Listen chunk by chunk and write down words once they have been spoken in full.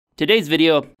Today's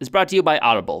video is brought to you by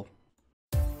Audible.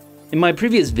 In my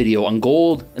previous video on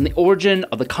gold and the origin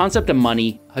of the concept of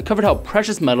money, I covered how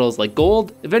precious metals like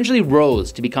gold eventually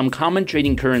rose to become common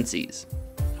trading currencies.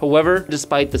 However,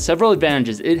 despite the several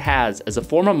advantages it has as a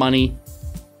form of money,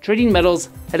 trading metals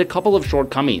had a couple of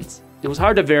shortcomings. It was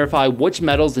hard to verify which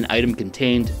metals an item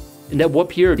contained and at what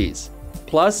purities.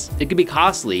 Plus, it could be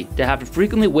costly to have to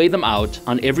frequently weigh them out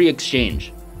on every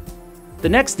exchange. The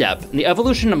next step in the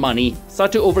evolution of money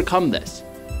sought to overcome this,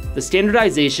 the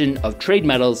standardization of trade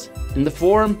metals in the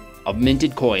form of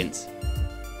minted coins.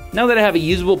 Now that I have a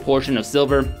usable portion of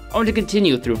silver, I want to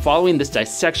continue through following this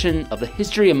dissection of the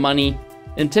history of money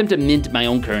and attempt to mint my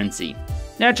own currency,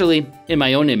 naturally in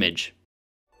my own image.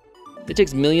 It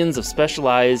takes millions of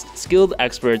specialized, skilled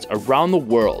experts around the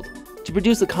world to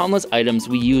produce the countless items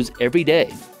we use every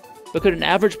day. But could an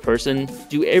average person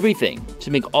do everything to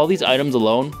make all these items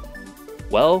alone?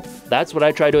 Well, that's what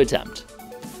I try to attempt.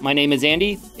 My name is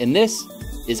Andy, and this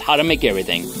is How to Make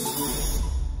Everything.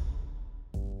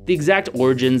 The exact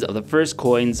origins of the first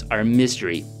coins are a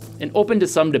mystery and open to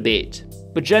some debate,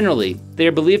 but generally, they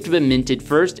are believed to have been minted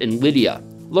first in Lydia,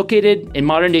 located in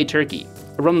modern-day Turkey,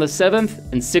 around the 7th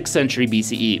and 6th century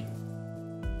BCE,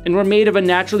 and were made of a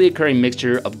naturally occurring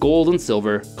mixture of gold and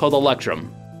silver called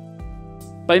electrum.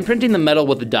 By imprinting the metal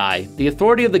with the dye, the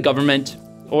authority of the government,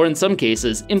 or in some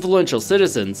cases, influential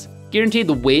citizens, guaranteed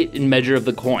the weight and measure of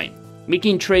the coin,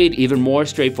 making trade even more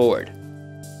straightforward.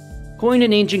 Coin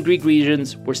in ancient Greek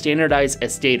regions were standardized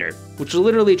as stater, which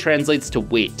literally translates to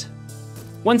weight.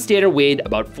 One stater weighed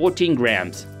about 14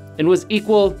 grams and was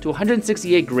equal to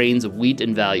 168 grains of wheat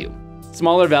in value.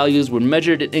 Smaller values were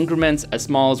measured in increments as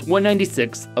small as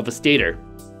 1/96th of a stater.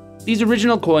 These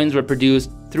original coins were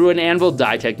produced through an anvil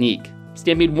die technique,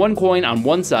 stamping one coin on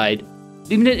one side,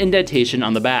 leaving an indentation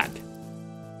on the back.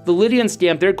 The Lydians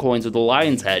stamped their coins with a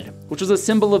lion's head, which was a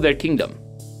symbol of their kingdom.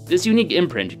 This unique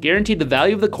imprint guaranteed the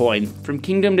value of the coin from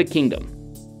kingdom to kingdom,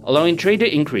 allowing trade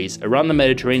to increase around the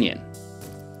Mediterranean.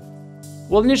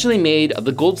 While initially made of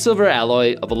the gold-silver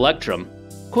alloy of electrum,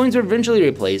 coins were eventually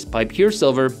replaced by pure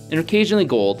silver and occasionally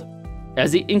gold,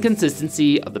 as the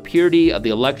inconsistency of the purity of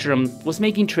the electrum was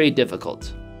making trade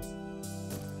difficult.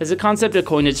 As the concept of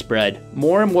coinage spread,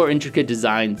 more and more intricate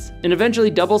designs and eventually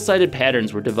double-sided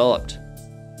patterns were developed.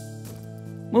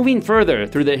 Moving further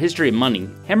through the history of money,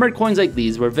 hammered coins like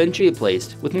these were eventually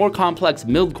replaced with more complex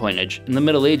milled coinage in the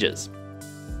Middle Ages.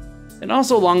 And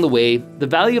also along the way, the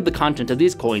value of the content of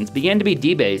these coins began to be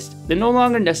debased that no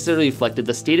longer necessarily reflected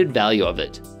the stated value of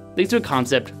it, thanks to a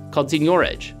concept called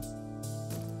seigniorage.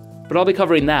 But I'll be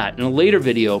covering that in a later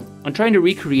video on trying to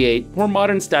recreate more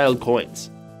modern styled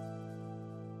coins.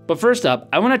 But first up,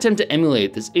 I want to attempt to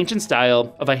emulate this ancient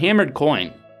style of a hammered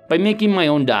coin by making my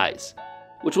own dies,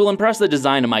 which will impress the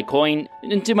design of my coin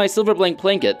into my silver blank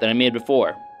blanket that I made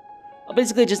before. I'll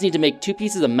basically just need to make two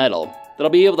pieces of metal that I'll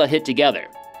be able to hit together,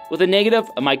 with a negative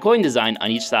of my coin design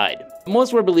on each side.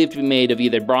 Most were believed to be made of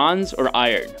either bronze or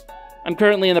iron. I'm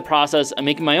currently in the process of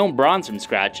making my own bronze from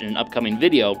scratch in an upcoming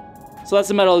video, so that's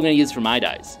the metal I'm going to use for my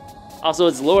dies. Also,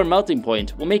 its lower melting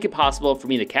point will make it possible for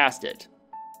me to cast it.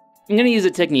 I'm going to use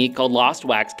a technique called lost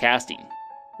wax casting,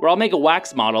 where I'll make a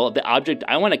wax model of the object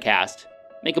I want to cast,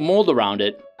 make a mold around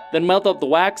it, then melt up the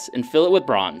wax and fill it with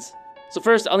bronze. So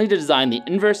first, I'll need to design the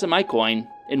inverse of my coin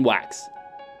in wax.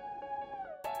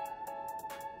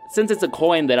 Since it's a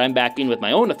coin that I'm backing with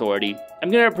my own authority,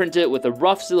 I'm going to print it with a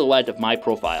rough silhouette of my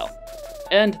profile,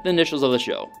 and the initials of the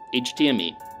show,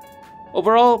 HTME.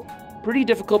 Overall, pretty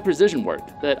difficult precision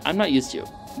work that I'm not used to,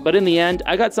 but in the end,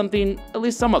 I got something at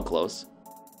least somewhat close.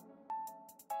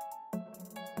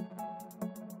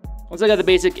 Once I got the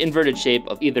basic inverted shape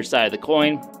of either side of the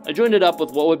coin, I joined it up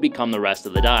with what would become the rest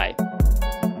of the die.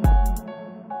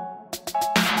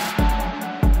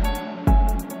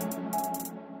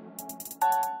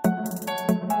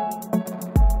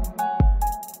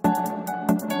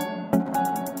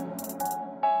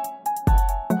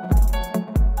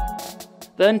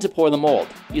 Then to pour the mold,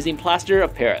 using plaster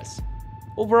of Paris.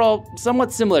 Overall,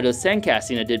 somewhat similar to the sand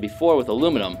casting I did before with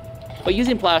aluminum, but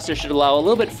using plaster should allow a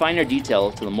little bit finer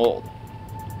detail to the mold.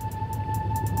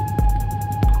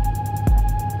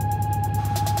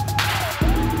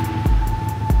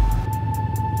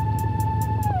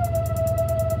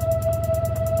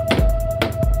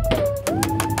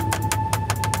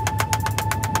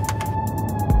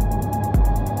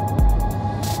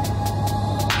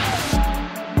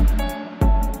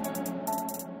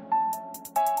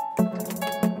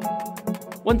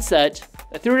 Once set,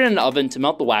 I threw it in an oven to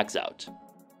melt the wax out.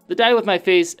 The die with my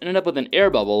face ended up with an air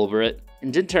bubble over it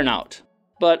and didn't turn out,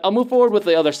 but I'll move forward with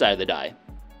the other side of the die.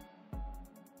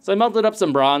 So I melted up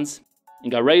some bronze,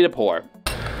 and got ready to pour.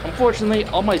 Unfortunately,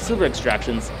 all my silver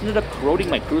extractions ended up corroding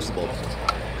my crucible,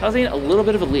 causing a little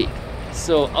bit of a leak,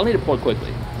 so I'll need to pour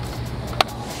quickly.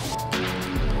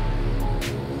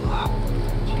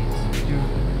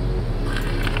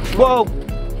 Whoa!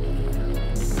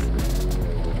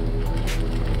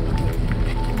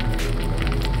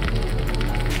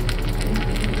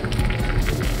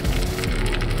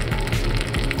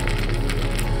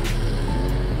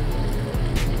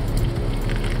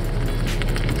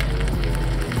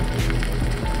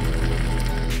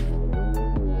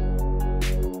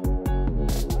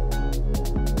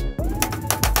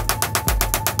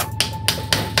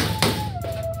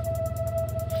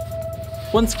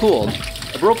 Once cooled,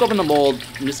 I broke open the mold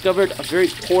and discovered a very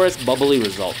porous, bubbly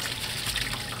result.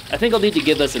 I think I'll need to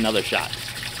give this another shot.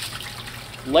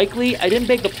 Likely, I didn't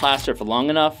bake the plaster for long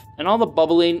enough, and all the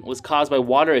bubbling was caused by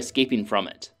water escaping from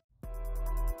it.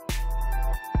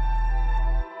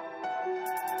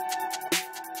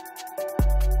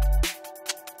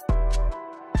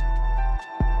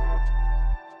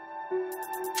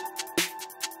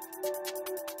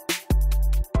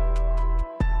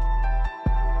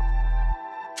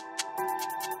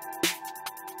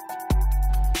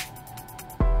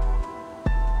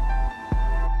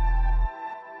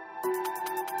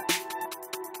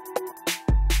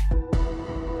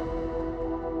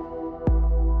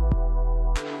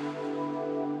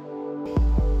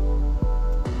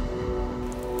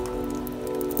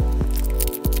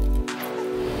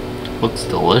 Looks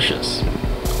delicious.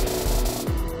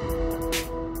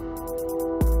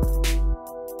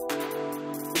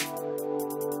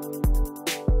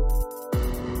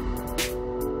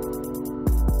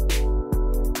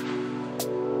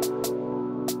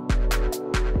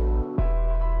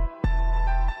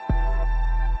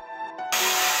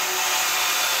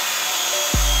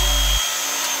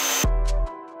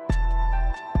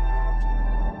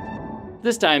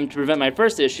 This time, to prevent my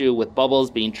first issue with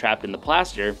bubbles being trapped in the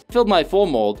plaster, I filled my full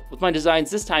mold with my designs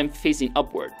this time facing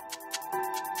upward.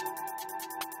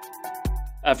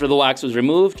 After the wax was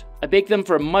removed, I baked them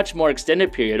for a much more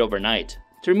extended period overnight,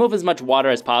 to remove as much water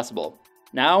as possible.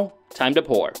 Now, time to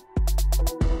pour.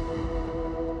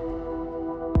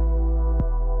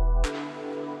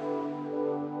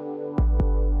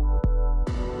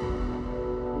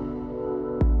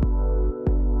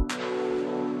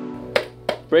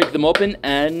 Break them open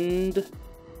and...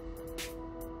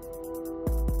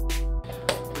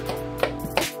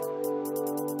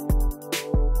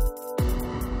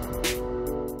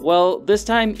 well, this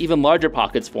time even larger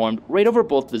pockets formed right over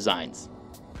both designs.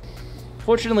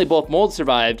 Fortunately, both molds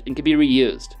survived and could be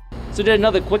reused, so did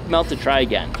another quick melt to try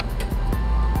again.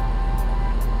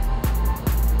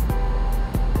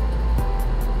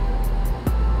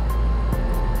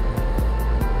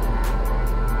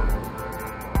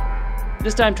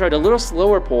 This time tried a little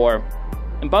slower pour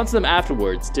and bounced them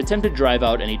afterwards to attempt to drive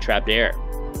out any trapped air.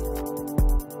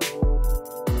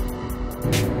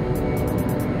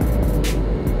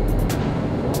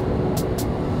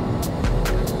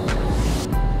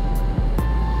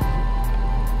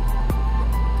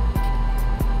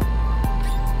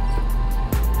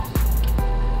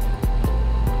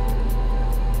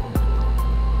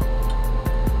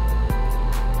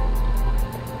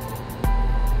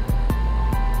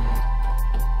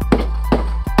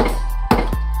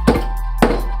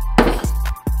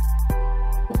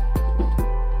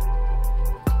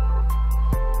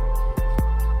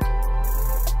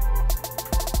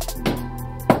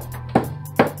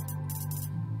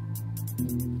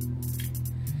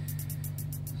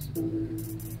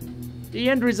 The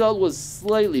end result was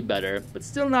slightly better, but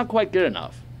still not quite good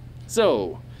enough.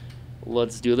 So,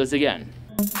 let's do this again.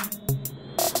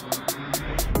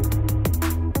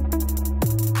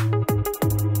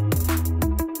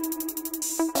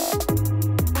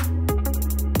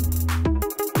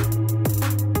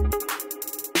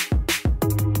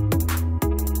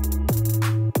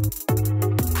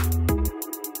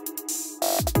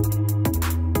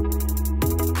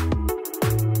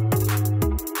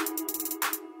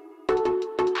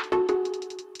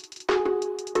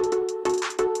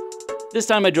 This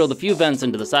time I drilled a few vents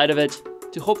into the side of it,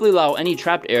 to hopefully allow any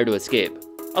trapped air to escape.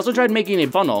 I also tried making a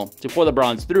funnel to pour the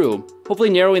bronze through, hopefully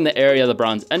narrowing the area the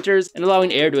bronze enters and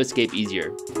allowing air to escape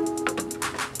easier.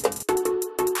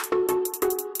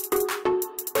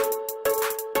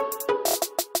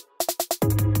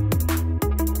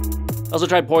 I also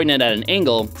tried pouring it at an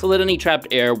angle so that any trapped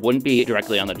air wouldn't be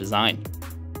directly on the design.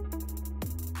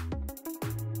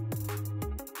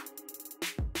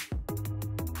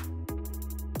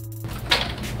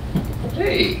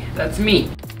 Hey, that's me.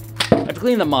 After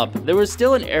cleaning them up, there was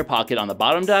still an air pocket on the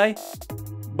bottom die,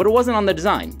 but it wasn't on the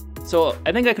design, so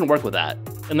I think I can work with that.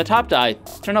 And the top die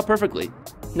turned out perfectly.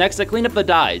 Next, I cleaned up the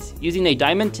dies using a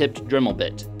diamond-tipped Dremel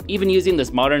bit. Even using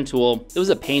this modern tool, it was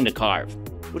a pain to carve,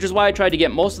 which is why I tried to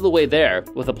get most of the way there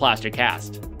with a plaster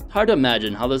cast. Hard to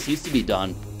imagine how this used to be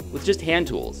done with just hand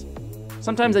tools.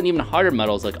 Sometimes on even harder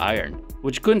metals like iron,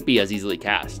 which couldn't be as easily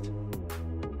cast.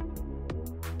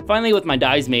 Finally, with my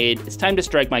dies made, it's time to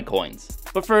strike my coins.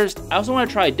 But first, I also want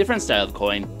to try a different style of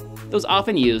coin that was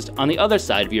often used on the other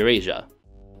side of Eurasia.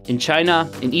 In China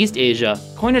and East Asia,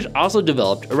 coinage also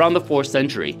developed around the 4th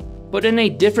century, but in a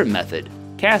different method,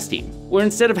 casting, where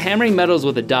instead of hammering metals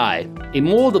with a die, a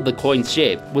mold of the coin's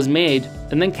shape was made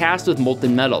and then cast with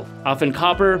molten metal. Often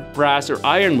copper, brass, or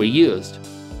iron were used.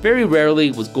 Very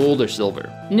rarely was gold or silver.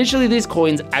 Initially, these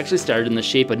coins actually started in the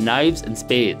shape of knives and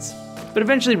spades, but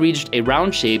eventually reached a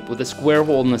round shape with a square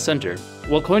hole in the center.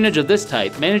 While coinage of this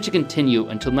type managed to continue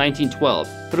until 1912,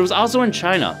 but it was also in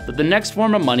China that the next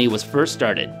form of money was first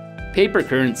started, paper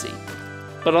currency.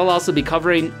 But I'll also be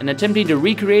covering and attempting to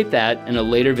recreate that in a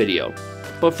later video.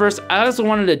 But first, I also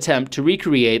wanted to attempt to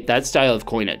recreate that style of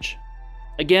coinage.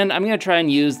 Again, I'm going to try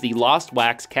and use the lost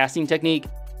wax casting technique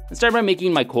and start by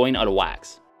making my coin out of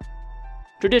wax.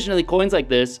 Traditionally, coins like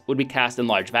this would be cast in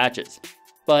large batches,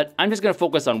 but I'm just going to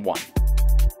focus on one.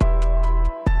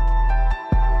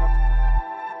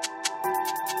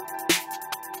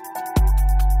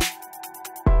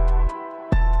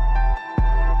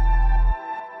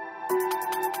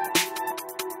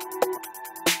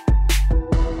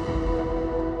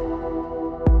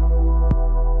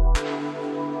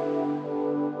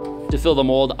 To fill the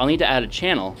mold, I'll need to add a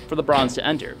channel for the bronze to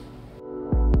enter.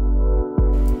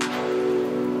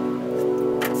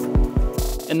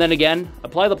 And then again,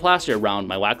 apply the plaster around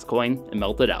my wax coin and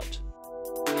melt it out.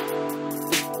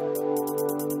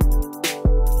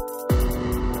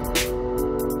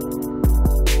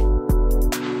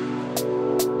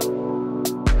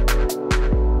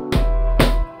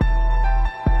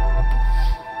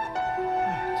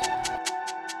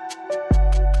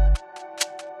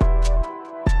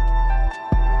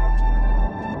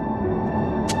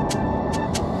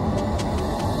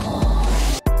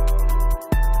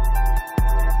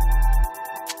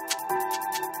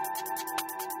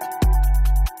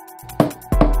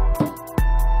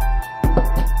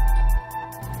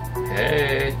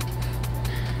 Hey,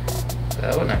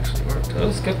 that one actually worked. I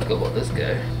was skeptical about this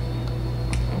guy.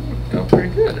 Oh, it got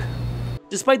pretty good.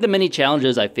 Despite the many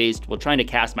challenges I faced while trying to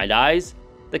cast my dies,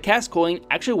 the cast coin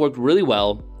actually worked really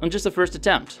well on just the first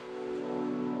attempt.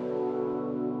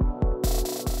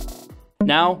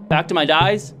 Now, back to my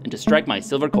dies and to strike my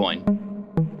silver coin.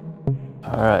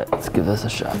 Alright, let's give this a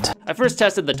shot. I first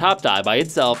tested the top die by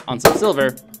itself on some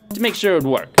silver to make sure it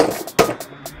would work.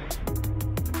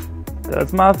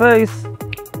 That's my face.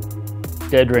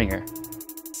 Dead ringer.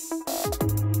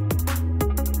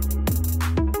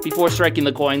 Before striking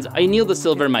the coins, I anneal the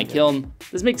silver in my kiln.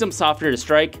 This makes them softer to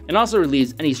strike and also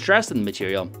relieves any stress in the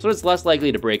material, so it's less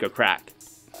likely to break or crack.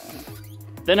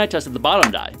 Then I tested the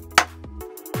bottom die.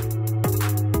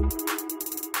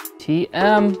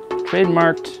 TM,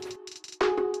 trademarked.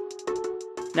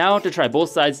 Now to try both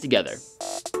sides together.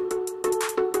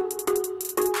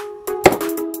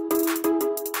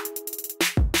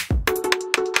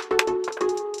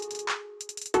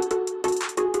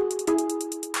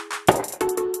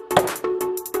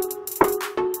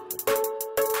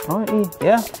 Oh,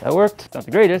 yeah, that worked. Not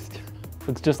the greatest.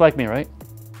 Looks just like me, right?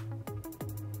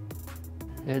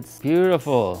 It's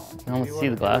beautiful. You can almost see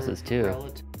the glasses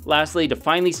too. Lastly, to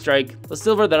finally strike the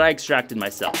silver that I extracted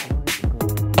myself.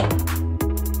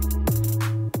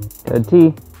 Good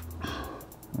tea.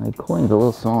 My coin's a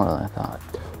little smaller than I thought.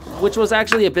 Which was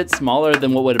actually a bit smaller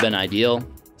than what would have been ideal,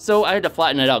 so I had to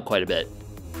flatten it out quite a bit.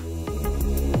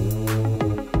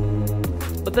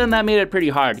 But then that made it pretty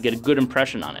hard to get a good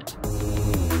impression on it.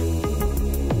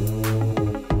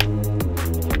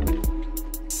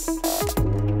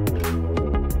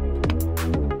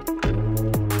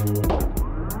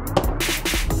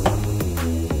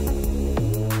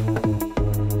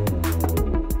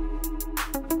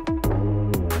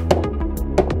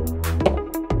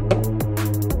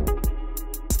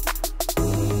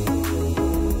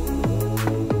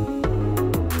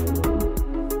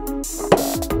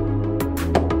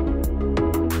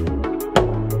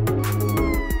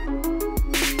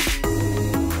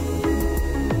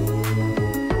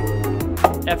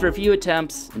 After a few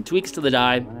attempts and tweaks to the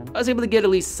die, I was able to get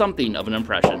at least something of an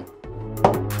impression.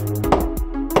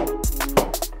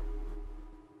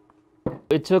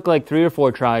 It took like 3 or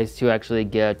 4 tries to actually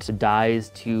get the dies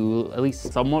to at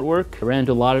least somewhat work. I ran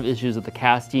into a lot of issues with the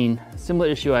casting. A similar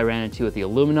issue I ran into with the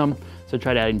aluminum. So I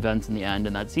tried adding vents in the end,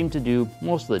 and that seemed to do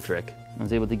most of the trick. I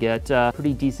was able to get a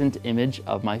pretty decent image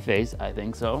of my face, I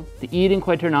think so. The E didn't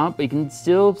quite turn out, but you can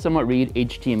still somewhat read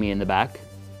HTME in the back.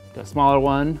 Got a smaller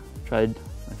one, tried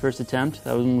my first attempt,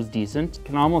 that one was decent.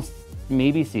 Can almost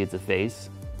maybe see it's a face.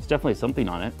 There's definitely something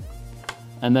on it.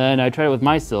 And then I tried it with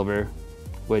my silver,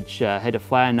 which had to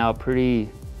flatten out pretty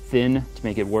thin to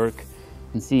make it work.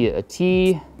 You can see a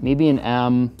T, maybe an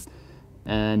M,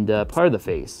 and part of the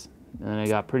face. And I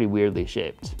got pretty weirdly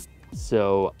shaped.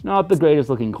 So not the greatest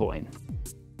looking coin.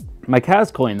 My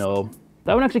cast coin though,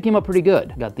 that one actually came up pretty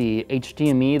good. Got the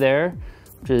HTME there,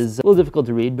 which is a little difficult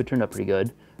to read, but turned out pretty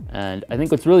good. And I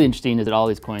think what's really interesting is that all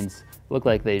these coins look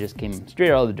like they just came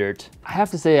straight out of the dirt. I have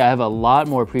to say I have a lot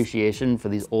more appreciation for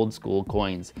these old school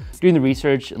coins. Doing the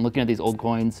research and looking at these old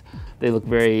coins, they look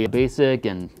very basic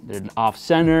and they're off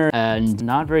center and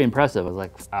not very impressive. I was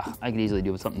like, I could easily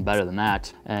do something better than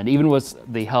that. And even with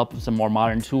the help of some more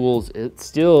modern tools, it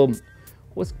still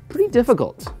was pretty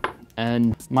difficult.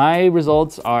 And my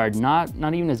results are not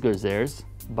even as good as theirs,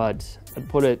 but I'd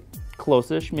put it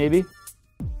close-ish maybe.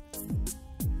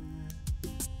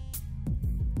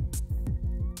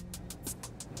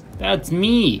 That's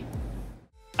me.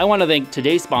 I want to thank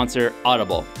today's sponsor,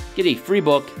 Audible. Get a free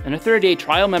book and a 30-day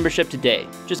trial membership today.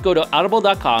 Just go to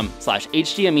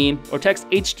audible.com/HTME or text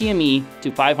HTME to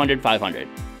 500-500.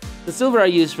 The silver I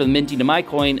used for the minting of my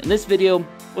coin in this video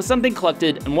was something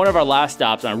collected on one of our last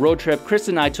stops on a road trip Chris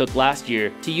and I took last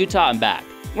year to Utah and back.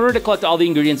 In order to collect all the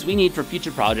ingredients we need for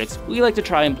future projects, we like to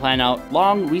try and plan out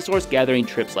long resource gathering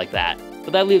trips like that.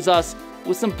 But that leaves us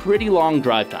with some pretty long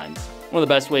drive times. One of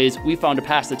the best ways we found to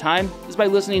pass the time is by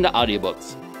listening to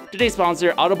audiobooks. Today's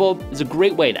sponsor, Audible, is a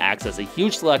great way to access a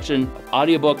huge selection of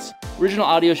audiobooks, original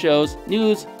audio shows,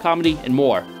 news, comedy, and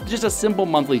more with just a simple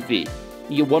monthly fee.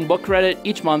 You get 1 book credit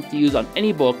each month to use on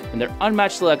any book in their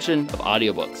unmatched selection of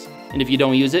audiobooks. And if you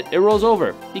don't use it, it rolls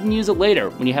over. You can use it later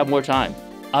when you have more time.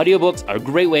 Audiobooks are a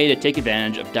great way to take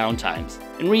advantage of downtimes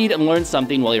and read and learn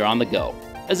something while you're on the go.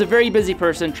 As a very busy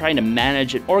person trying to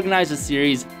manage and organize a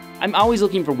series, I'm always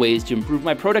looking for ways to improve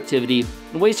my productivity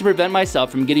and ways to prevent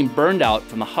myself from getting burned out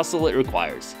from the hustle it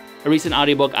requires. A recent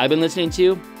audiobook I've been listening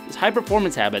to is High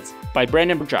Performance Habits by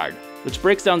Brandon Burchard, which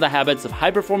breaks down the habits of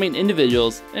high-performing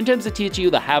individuals and attempts to teach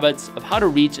you the habits of how to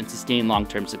reach and sustain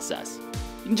long-term success.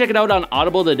 You can check it out on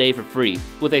Audible today for free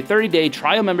with a 30-day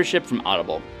trial membership from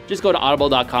Audible. Just go to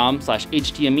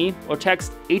audible.com/HTME or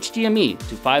text HTME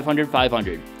to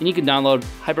 500-500, and you can download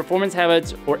High Performance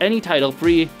Habits or any title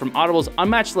free from Audible's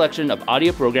unmatched selection of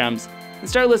audio programs and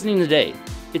start listening today.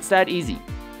 It's that easy.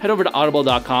 Head over to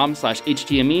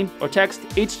audible.com/HTME or text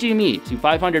HTME to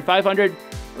 500-500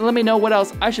 and let me know what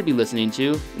else I should be listening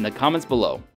to in the comments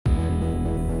below.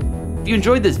 If you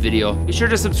enjoyed this video, be sure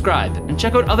to subscribe and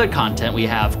check out other content we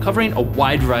have covering a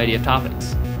wide variety of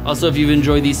topics. Also, if you've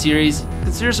enjoyed these series,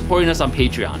 consider supporting us on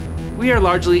Patreon. We are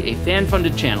largely a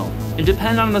fan-funded channel and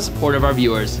depend on the support of our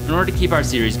viewers in order to keep our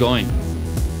series going.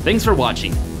 Thanks for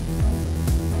watching.